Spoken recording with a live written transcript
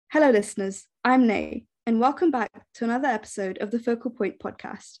Hello, listeners. I'm Nay, and welcome back to another episode of the Focal Point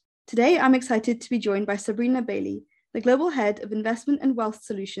podcast. Today, I'm excited to be joined by Sabrina Bailey, the Global Head of Investment and Wealth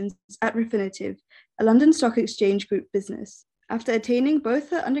Solutions at Refinitiv, a London Stock Exchange Group business. After attaining both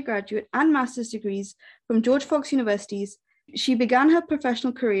her undergraduate and master's degrees from George Fox Universities, she began her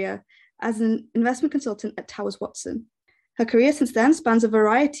professional career as an investment consultant at Towers Watson. Her career since then spans a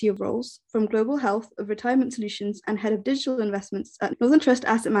variety of roles, from global health of retirement solutions and head of digital investments at Northern Trust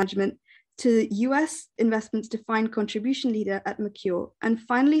Asset Management to US investments defined contribution leader at Mercure, and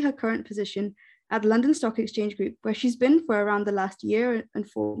finally her current position at London Stock Exchange Group, where she's been for around the last year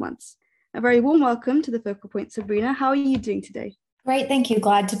and 4 months. A very warm welcome to the Focal Point, Sabrina. How are you doing today? Great, thank you.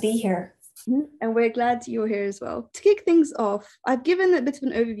 Glad to be here. And we're glad you're here as well. To kick things off, I've given a bit of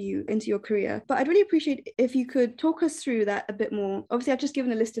an overview into your career, but I'd really appreciate if you could talk us through that a bit more. Obviously, I've just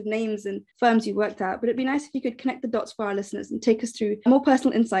given a list of names and firms you worked at, but it'd be nice if you could connect the dots for our listeners and take us through a more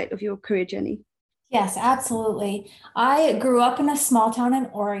personal insight of your career journey. Yes, absolutely. I grew up in a small town in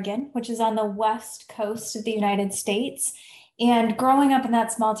Oregon, which is on the west coast of the United States. And growing up in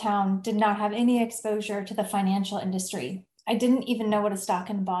that small town did not have any exposure to the financial industry. I didn't even know what a stock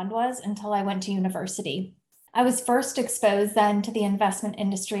and bond was until I went to university. I was first exposed then to the investment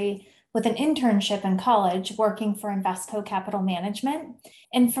industry with an internship in college working for Invesco Capital Management.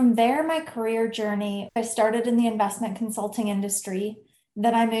 And from there, my career journey, I started in the investment consulting industry.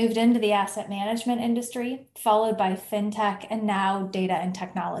 Then I moved into the asset management industry, followed by fintech, and now data and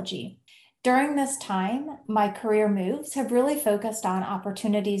technology. During this time, my career moves have really focused on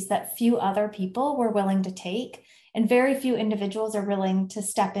opportunities that few other people were willing to take, and very few individuals are willing to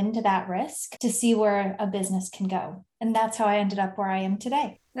step into that risk to see where a business can go. And that's how I ended up where I am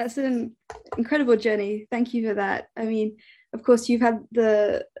today. That's an incredible journey. Thank you for that. I mean, of course, you've had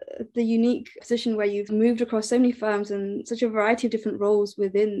the unique position where you've moved across so many firms and such a variety of different roles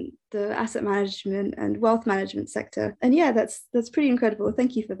within the asset management and wealth management sector. And yeah, that's pretty incredible.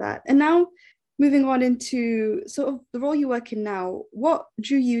 Thank you for that. And now moving on into sort of the role you work in now, what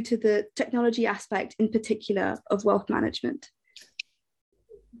drew you to the technology aspect in particular of wealth management?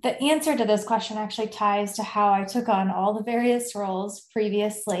 The answer to this question actually ties to how I took on all the various roles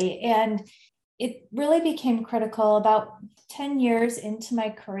previously. And it really became critical about 10 years into my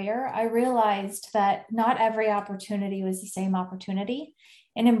career. I realized that not every opportunity was the same opportunity.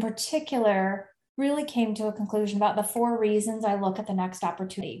 And in particular, really came to a conclusion about the 4 reasons I look at the next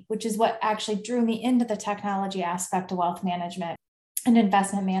opportunity, which is what actually drew me into the technology aspect of wealth management and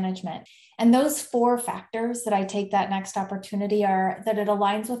investment management. And those 4 factors that I take that next opportunity are that it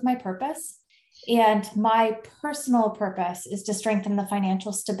aligns with my purpose. And my personal purpose is to strengthen the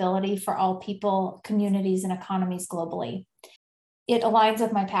financial stability for all people, communities, and economies globally. It aligns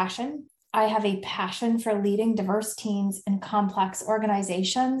with my passion. I have a passion for leading diverse teams and complex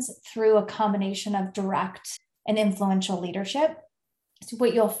organizations through a combination of direct and influential leadership. So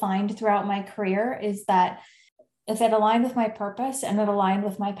what you'll find throughout my career is that if it aligned with my purpose and it aligned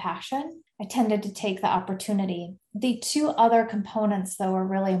with my passion, I tended to take the opportunity. The 2 other components, though, are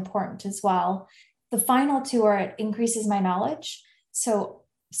really important as well. The final 2 are it increases my knowledge. So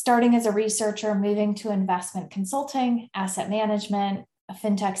starting as a researcher, moving to investment consulting, asset management, a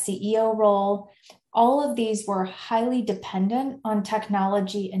fintech CEO role, all of these were highly dependent on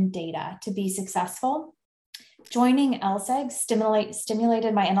technology and data to be successful. Joining LSEG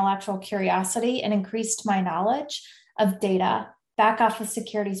stimulated my intellectual curiosity and increased my knowledge of data, back office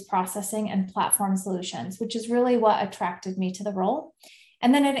securities processing, and platform solutions, which is really what attracted me to the role.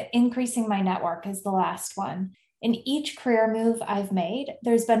 And then increasing my network is the last one. In each career move I've made,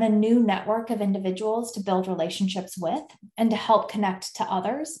 there's been a new network of individuals to build relationships with and to help connect to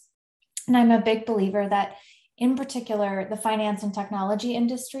others. And I'm a big believer that, in particular, the finance and technology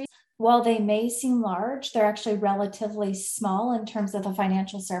industry, while they may seem large, they're actually relatively small in terms of the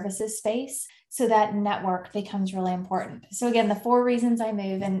financial services space. So that network becomes really important. So again, the 4 reasons I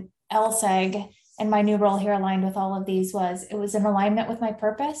move, and LSEG and my new role here aligned with all of these it was in alignment with my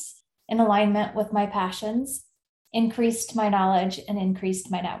purpose, in alignment with my passions, increased my knowledge, and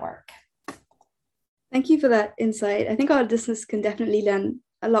increased my network. Thank you for that insight. I think our listeners can definitely learn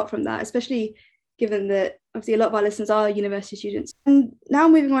a lot from that, especially given that obviously a lot of our listeners are university students. And now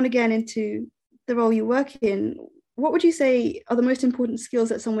moving on again into the role you work in, what would you say are the most important skills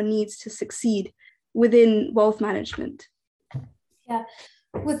that someone needs to succeed within wealth management? Yeah,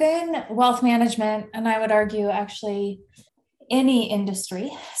 within wealth management, and I would argue actually any industry.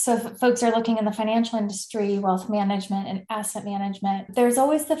 So if folks are looking in the financial industry, wealth management, and asset management, there's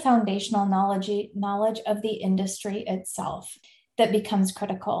always the foundational knowledge of the industry itself that becomes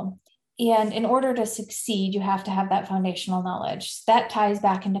critical. And in order to succeed, you have to have that foundational knowledge. That ties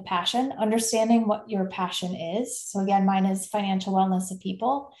back into passion, understanding what your passion is. So again, mine is financial wellness of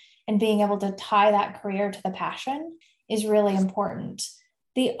people, and being able to tie that career to the passion is really important.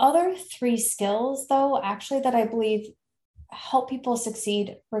 The other three skills, though, actually that I believe help people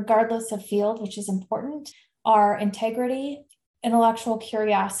succeed regardless of field, which is important, are integrity, intellectual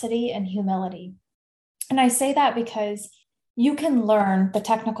curiosity, and humility. And I say that because you can learn the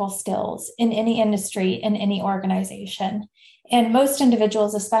technical skills in any industry, in any organization. And most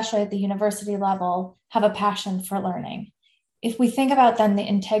individuals, especially at the university level, have a passion for learning. If we think about then the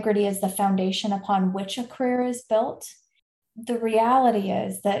integrity as the foundation upon which a career is built, the reality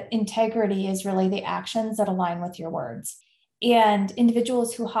is that integrity is really the actions that align with your words. And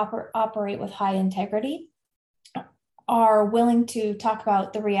individuals who operate with high integrity are willing to talk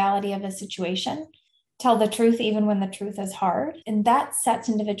about the reality of a situation, tell the truth even when the truth is hard. And that sets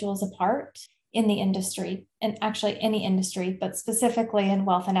individuals apart in the industry, and actually any industry, but specifically in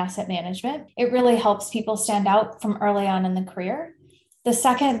wealth and asset management. It really helps people stand out from early on in the career. The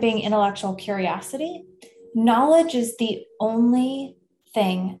second being intellectual curiosity. Knowledge is the only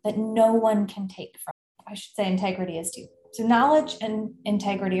thing that no one can take from. I should say integrity is too. So knowledge and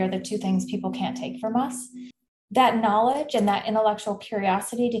integrity are the two things people can't take from us. That knowledge and that intellectual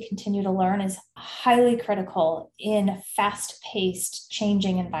curiosity to continue to learn is highly critical in fast-paced,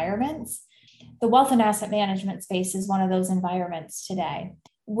 changing environments. The wealth and asset management space is one of those environments today.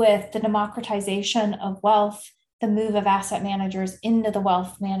 With the democratization of wealth, the move of asset managers into the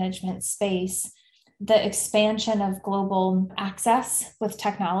wealth management space, the expansion of global access with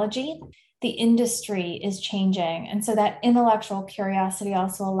technology, the industry is changing. And so that intellectual curiosity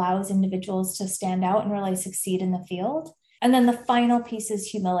also allows individuals to stand out and really succeed in the field. And then the final piece is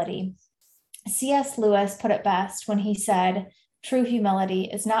humility. C.S. Lewis put it best when he said, true humility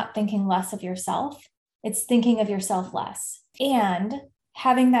is not thinking less of yourself, it's thinking of yourself less. And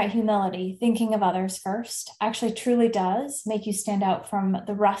having that humility, thinking of others first, actually truly does make you stand out from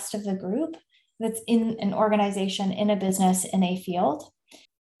the rest of the group that's in an organization, in a business, in a field.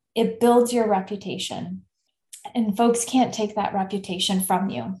 It builds your reputation, and folks can't take that reputation from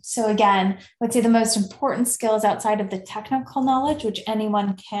you. So again, let's say the most important skills outside of the technical knowledge, which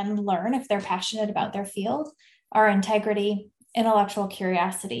anyone can learn if they're passionate about their field, are integrity, intellectual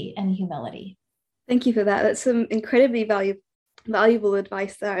curiosity, and humility. Thank you for that. That's some incredibly valuable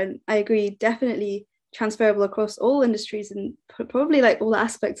advice there. And I agree, definitely transferable across all industries and probably like all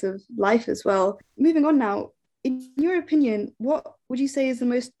aspects of life as well. Moving on now, in your opinion, what would you say is the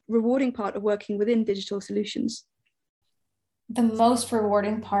most rewarding part of working within digital solutions? The most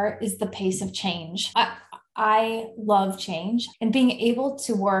rewarding part is the pace of change. I love change, and being able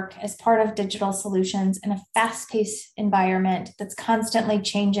to work as part of digital solutions in a fast-paced environment that's constantly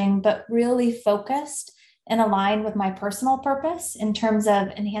changing, but really focused and aligned with my personal purpose in terms of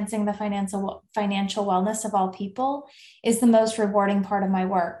enhancing the financial wellness of all people is the most rewarding part of my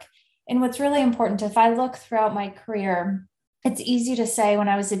work. And what's really important, if I look throughout my career, it's easy to say when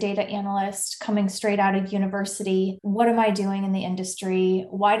I was a data analyst coming straight out of university, what am I doing in the industry?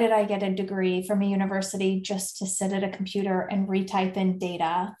 Why did I get a degree from a university just to sit at a computer and retype in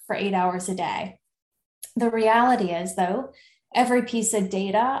data for 8 hours a day? The reality is, though, every piece of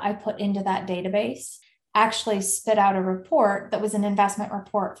data I put into that database actually spit out a report that was an investment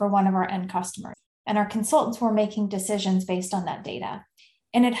report for one of our end customers. And our consultants were making decisions based on that data.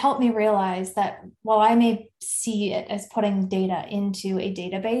 And it helped me realize that while I may see it as putting data into a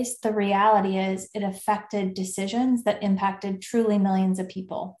database, the reality is it affected decisions that impacted truly millions of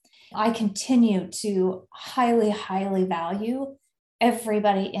people. I continue to highly, highly value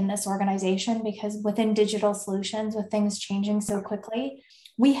everybody in this organization because within digital solutions, with things changing so quickly,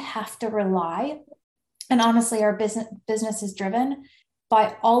 we have to rely. And honestly, our business is driven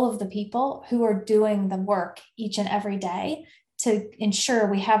by all of the people who are doing the work each and every day to ensure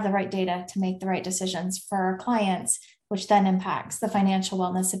we have the right data to make the right decisions for our clients, which then impacts the financial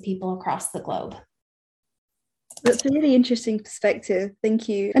wellness of people across the globe. That's a really interesting perspective. Thank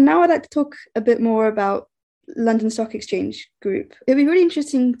you. And now I'd like to talk a bit more about London Stock Exchange Group. It'd be really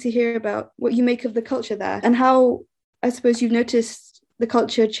interesting to hear about what you make of the culture there and how, I suppose, you've noticed the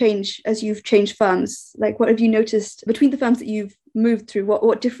culture change as you've changed firms. Like, what have you noticed between the firms that you've moved through?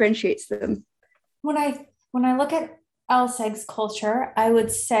 What differentiates them? When I look at LSEG's culture, I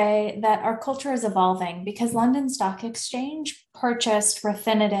would say that our culture is evolving because London Stock Exchange purchased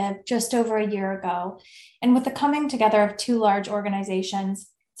Refinitiv just over a year ago. And with the coming together of two large organizations,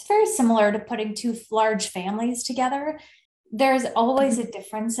 it's very similar to putting two large families together. There's always a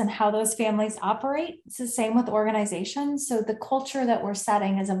difference in how those families operate. It's the same with organizations. So the culture that we're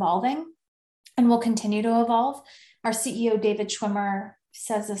setting is evolving. and will continue to evolve. Our CEO, David Schwimmer,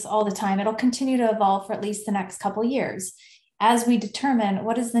 says this all the time. It'll continue to evolve for at least the next couple of years as we determine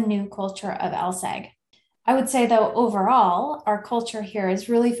what is the new culture of LSEG. I would say, though, overall, our culture here is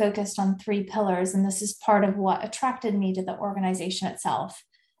really focused on 3 pillars, and this is part of what attracted me to the organization itself.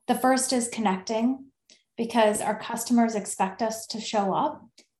 The first is connecting, because our customers expect us to show up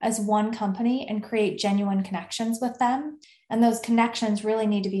as one company and create genuine connections with them. And those connections really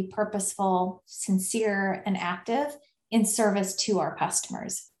need to be purposeful, sincere, and active in service to our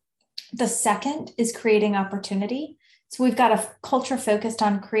customers. The second is creating opportunity. So we've got a culture focused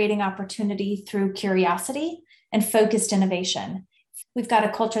on creating opportunity through curiosity and focused innovation. We've got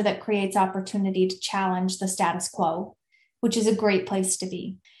a culture that creates opportunity to challenge the status quo, which is a great place to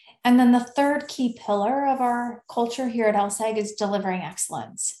be. And then the third key pillar of our culture here at LSEG is delivering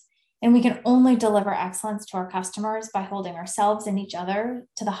excellence. And we can only deliver excellence to our customers by holding ourselves and each other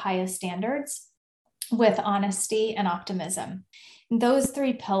to the highest standards with honesty and optimism. And those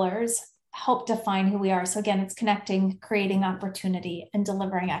 3 pillars help define who we are. So again, it's connecting, creating opportunity, and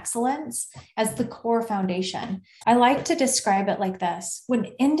delivering excellence as the core foundation. I like to describe it like this.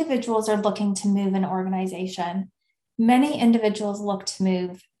 When individuals are looking to move an organization, many individuals look to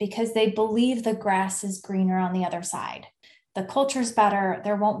move because they believe the grass is greener on the other side. The culture's better,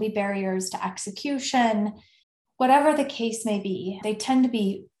 there won't be barriers to execution, whatever the case may be. They tend to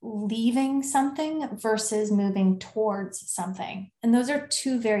be leaving something versus moving towards something. And those are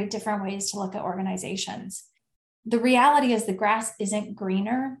 2 very different ways to look at organizations. The reality is the grass isn't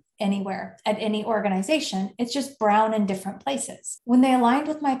greener anywhere at any organization. It's just brown in different places. When they aligned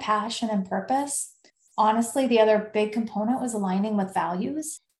with my passion and purpose, honestly, the other big component was aligning with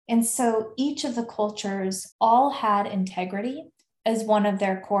values. And so each of the cultures all had integrity as one of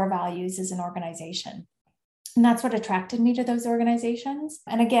their core values as an organization. And that's what attracted me to those organizations.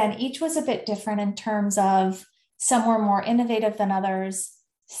 And again, each was a bit different in terms of some were more innovative than others.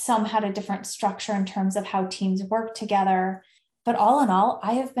 Some had a different structure in terms of how teams work together. But all in all,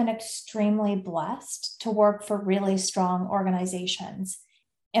 I have been extremely blessed to work for really strong organizations.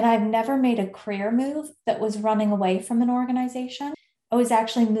 And I've never made a career move that was running away from an organization. I was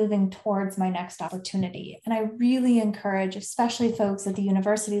actually moving towards my next opportunity. And I really encourage, especially folks at the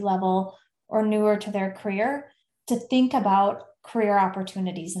university level or newer to their career, to think about career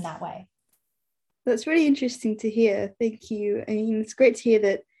opportunities in that way. That's really interesting to hear. Thank you. I mean, it's great to hear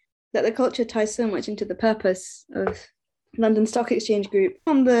that the culture ties so much into the purpose of London Stock Exchange Group.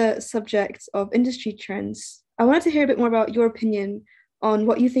 On the subject of industry trends, I wanted to hear a bit more about your opinion on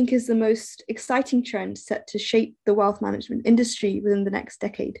what you think is the most exciting trend set to shape the wealth management industry within the next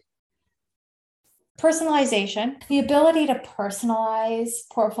decade. Personalization, the ability to personalize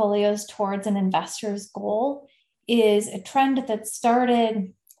portfolios towards an investor's goal, is a trend that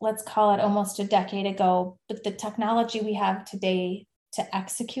started, let's call it almost a decade ago, but the technology we have today to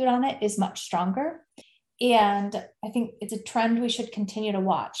execute on it is much stronger. And I think it's a trend we should continue to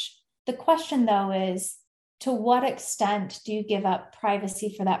watch. The question, though, is to what extent do you give up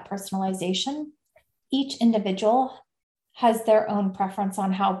privacy for that personalization? Each individual has their own preference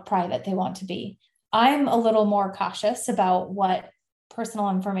on how private they want to be. I'm a little more cautious about what personal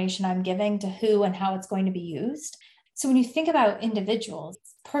information I'm giving to who and how it's going to be used. So when you think about individuals,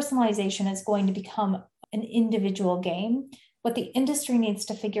 personalization is going to become an individual game. What the industry needs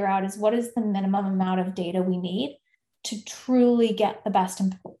to figure out is what is the minimum amount of data we need to truly get the best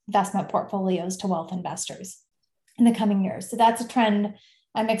investment portfolios to wealth investors in the coming years. So that's a trend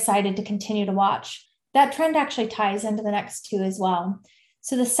I'm excited to continue to watch. That trend actually ties into the next 2 as well.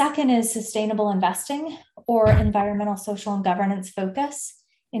 So the second is sustainable investing, or environmental, social, and governance focus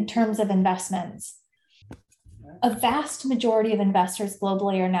in terms of investments. A vast majority of investors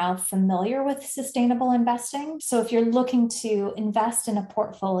globally are now familiar with sustainable investing. So if you're looking to invest in a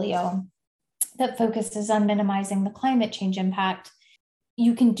portfolio that focuses on minimizing the climate change impact,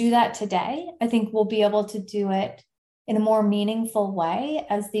 you can do that today. I think we'll be able to do it in a more meaningful way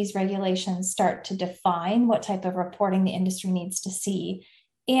as these regulations start to define what type of reporting the industry needs to see.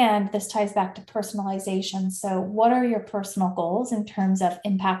 And this ties back to personalization. So what are your personal goals in terms of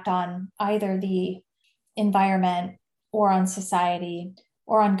impact on either the environment or on society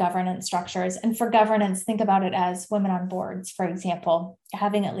or on governance structures? And for governance, think about it as women on boards, for example,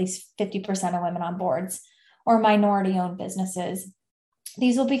 having at least 50% of women on boards, or minority-owned businesses.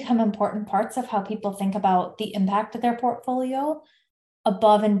 These will become important parts of how people think about the impact of their portfolio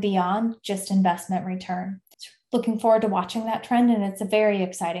above and beyond just investment return. Looking forward to watching that trend, and it's a very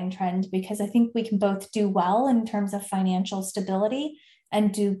exciting trend because I think we can both do well in terms of financial stability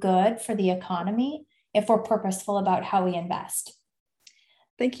and do good for the economy if we're purposeful about how we invest.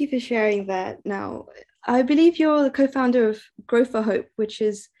 Thank you for sharing that. Now, I believe you're the co-founder of Grow for Hope, which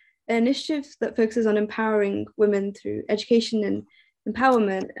is an initiative that focuses on empowering women through education and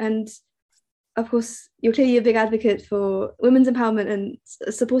empowerment. And of course, you're clearly a big advocate for women's empowerment and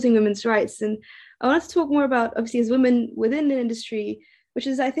supporting women's rights. And I wanted to talk more about, obviously, as women within an industry, which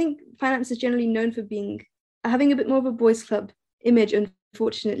is, I think, finance is generally known for having a bit more of a boys' club image,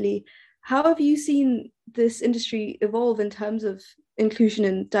 unfortunately. How have you seen this industry evolve in terms of inclusion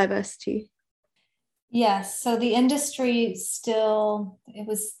and diversity? Yes, so the industry still, it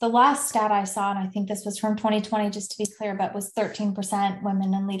was the last stat I saw, and I think this was from 2020, just to be clear, but was 13%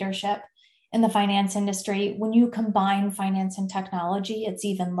 women in leadership in the finance industry. When you combine finance and technology, it's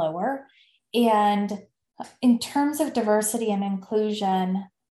even lower. And in terms of diversity and inclusion,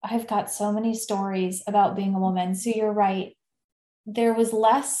 I've got so many stories about being a woman. So you're right. There was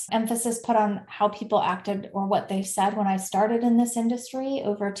less emphasis put on how people acted or what they said when I started in this industry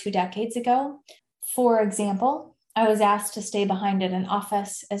over 2 decades ago. For example, I was asked to stay behind in an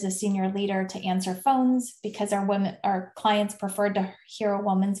office as a senior leader to answer phones because our clients preferred to hear a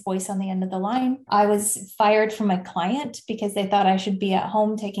woman's voice on the end of the line. I was fired from a client because they thought I should be at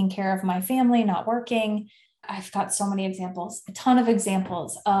home taking care of my family, not working. I've got so many examples, a ton of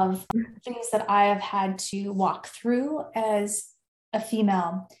examples of things that I have had to walk through as a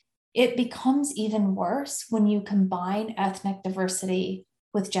female. It becomes even worse when you combine ethnic diversity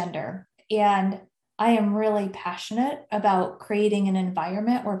with gender. And I am really passionate about creating an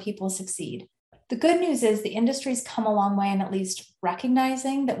environment where people succeed. The good news is the industry's come a long way in at least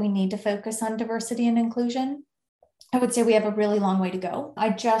recognizing that we need to focus on diversity and inclusion. I would say we have a really long way to go.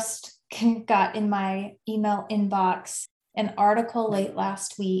 I just got in my email inbox an article late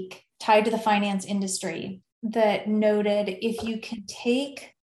last week tied to the finance industry that noted if you can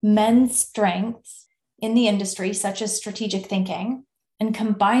take men's strengths in the industry, such as strategic thinking, and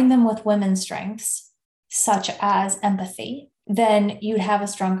combine them with women's strengths, such as empathy, then you'd have a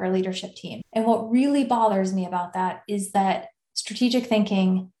stronger leadership team. And what really bothers me about that is that strategic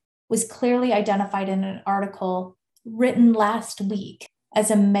thinking was clearly identified in an article written last week as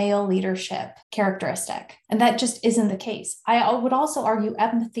a male leadership characteristic. And that just isn't the case. I would also argue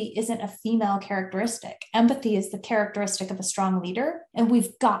empathy isn't a female characteristic. Empathy is the characteristic of a strong leader. And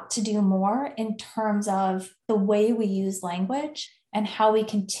we've got to do more in terms of the way we use language and how we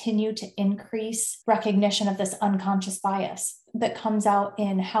continue to increase recognition of this unconscious bias that comes out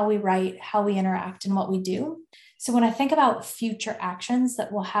in how we write, how we interact, and what we do. So when I think about future actions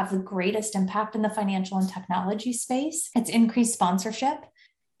that will have the greatest impact in the financial and technology space, it's increased sponsorship,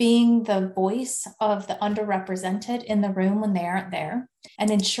 being the voice of the underrepresented in the room when they aren't there, and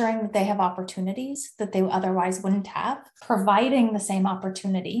ensuring that they have opportunities that they otherwise wouldn't have. Providing the same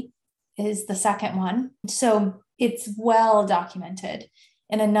opportunity is the second one. So it's well documented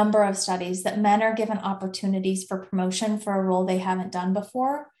in a number of studies that men are given opportunities for promotion for a role they haven't done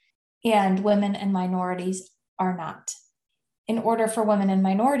before, and women and minorities are not. In order for women and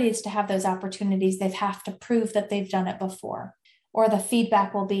minorities to have those opportunities, they have to prove that they've done it before. Or the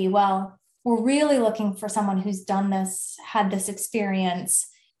feedback will be, well, we're really looking for someone who's done this, had this experience,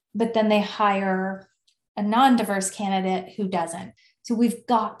 but then they hire a non-diverse candidate who doesn't. So we've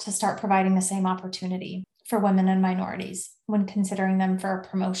got to start providing the same opportunity for women and minorities when considering them for a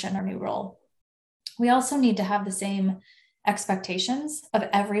promotion or new role. We also need to have the same expectations of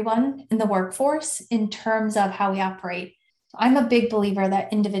everyone in the workforce in terms of how we operate. I'm a big believer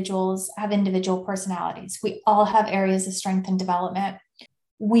that individuals have individual personalities. We all have areas of strength and development.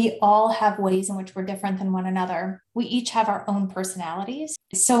 We all have ways in which we're different than one another. We each have our own personalities.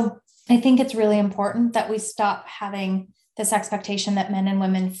 So I think it's really important that we stop having this expectation that men and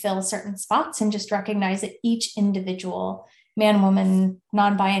women fill certain spots and just recognize that each individual, man, woman,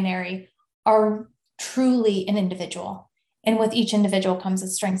 non-binary, are truly an individual. And with each individual comes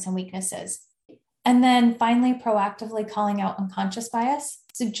its strengths and weaknesses. And then finally, proactively calling out unconscious bias.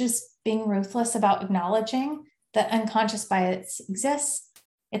 So just being ruthless about acknowledging that unconscious bias exists.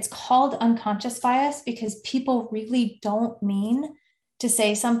 It's called unconscious bias because people really don't mean to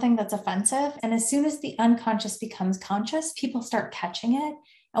say something that's offensive. And as soon as the unconscious becomes conscious, people start catching it.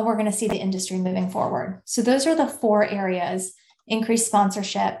 And we're going to see the industry moving forward. So those are the 4 areas: increased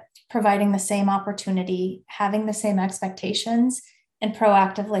sponsorship, providing the same opportunity, having the same expectations, and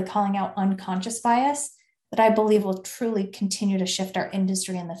proactively calling out unconscious bias that I believe will truly continue to shift our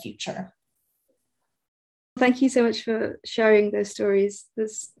industry in the future. Thank you so much for sharing those stories.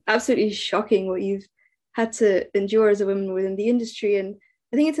 It's absolutely shocking what you've had to endure as a woman within the industry. And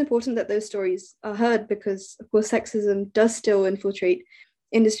I think it's important that those stories are heard because, of course, sexism does still infiltrate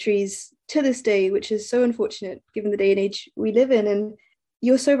industries to this day, which is so unfortunate given the day and age we live in. And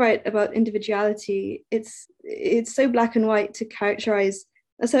you're so right about individuality. It's so black and white to characterize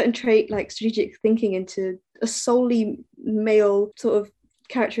a certain trait like strategic thinking into a solely male sort of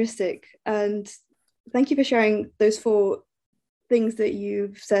characteristic. And thank you for sharing those 4 things that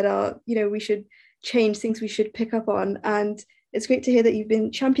you've said are, we should change, things we should pick up on. And it's great to hear that you've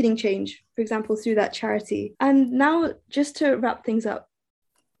been championing change, for example, through that charity. And now, just to wrap things up,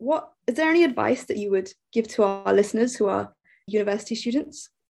 what is there any advice that you would give to our listeners who are university students?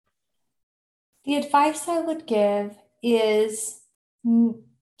 The advice I would give is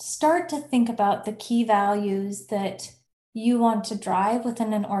start to think about the key values that you want to drive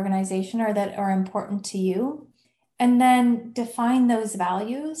within an organization or that are important to you, and then define those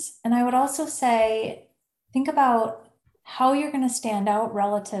values. And I would also say, think about how you're going to stand out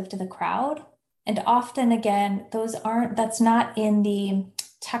relative to the crowd. And often, again, that's not in the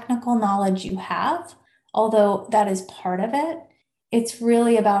technical knowledge you have, although that is part of it. It's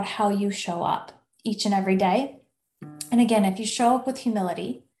really about how you show up each and every day. And again, if you show up with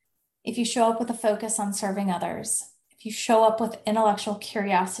humility, if you show up with a focus on serving others, if you show up with intellectual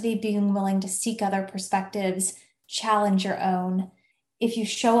curiosity, being willing to seek other perspectives, challenge your own, if you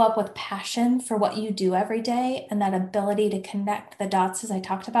show up with passion for what you do every day and that ability to connect the dots, as I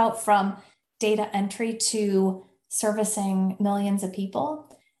talked about, from data entry to servicing millions of people,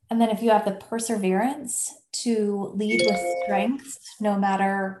 and then if you have the perseverance to lead with strength, no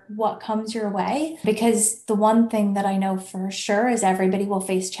matter what comes your way, because the one thing that I know for sure is everybody will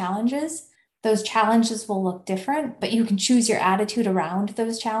face challenges. Those challenges will look different, but you can choose your attitude around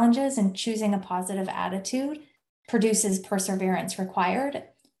those challenges, and choosing a positive attitude produces perseverance required.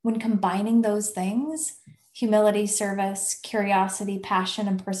 When combining those things, humility, service, curiosity, passion,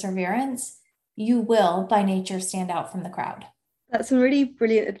 and perseverance, you will by nature stand out from the crowd. That's some really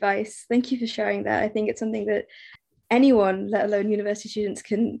brilliant advice. Thank you for sharing that. I think it's something that anyone, let alone university students,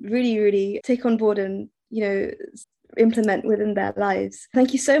 can really, really take on board and, implement within their lives.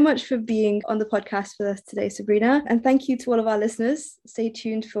 Thank you so much for being on the podcast with us today, Sabrina. And thank you to all of our listeners. Stay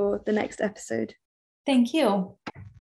tuned for the next episode. Thank you.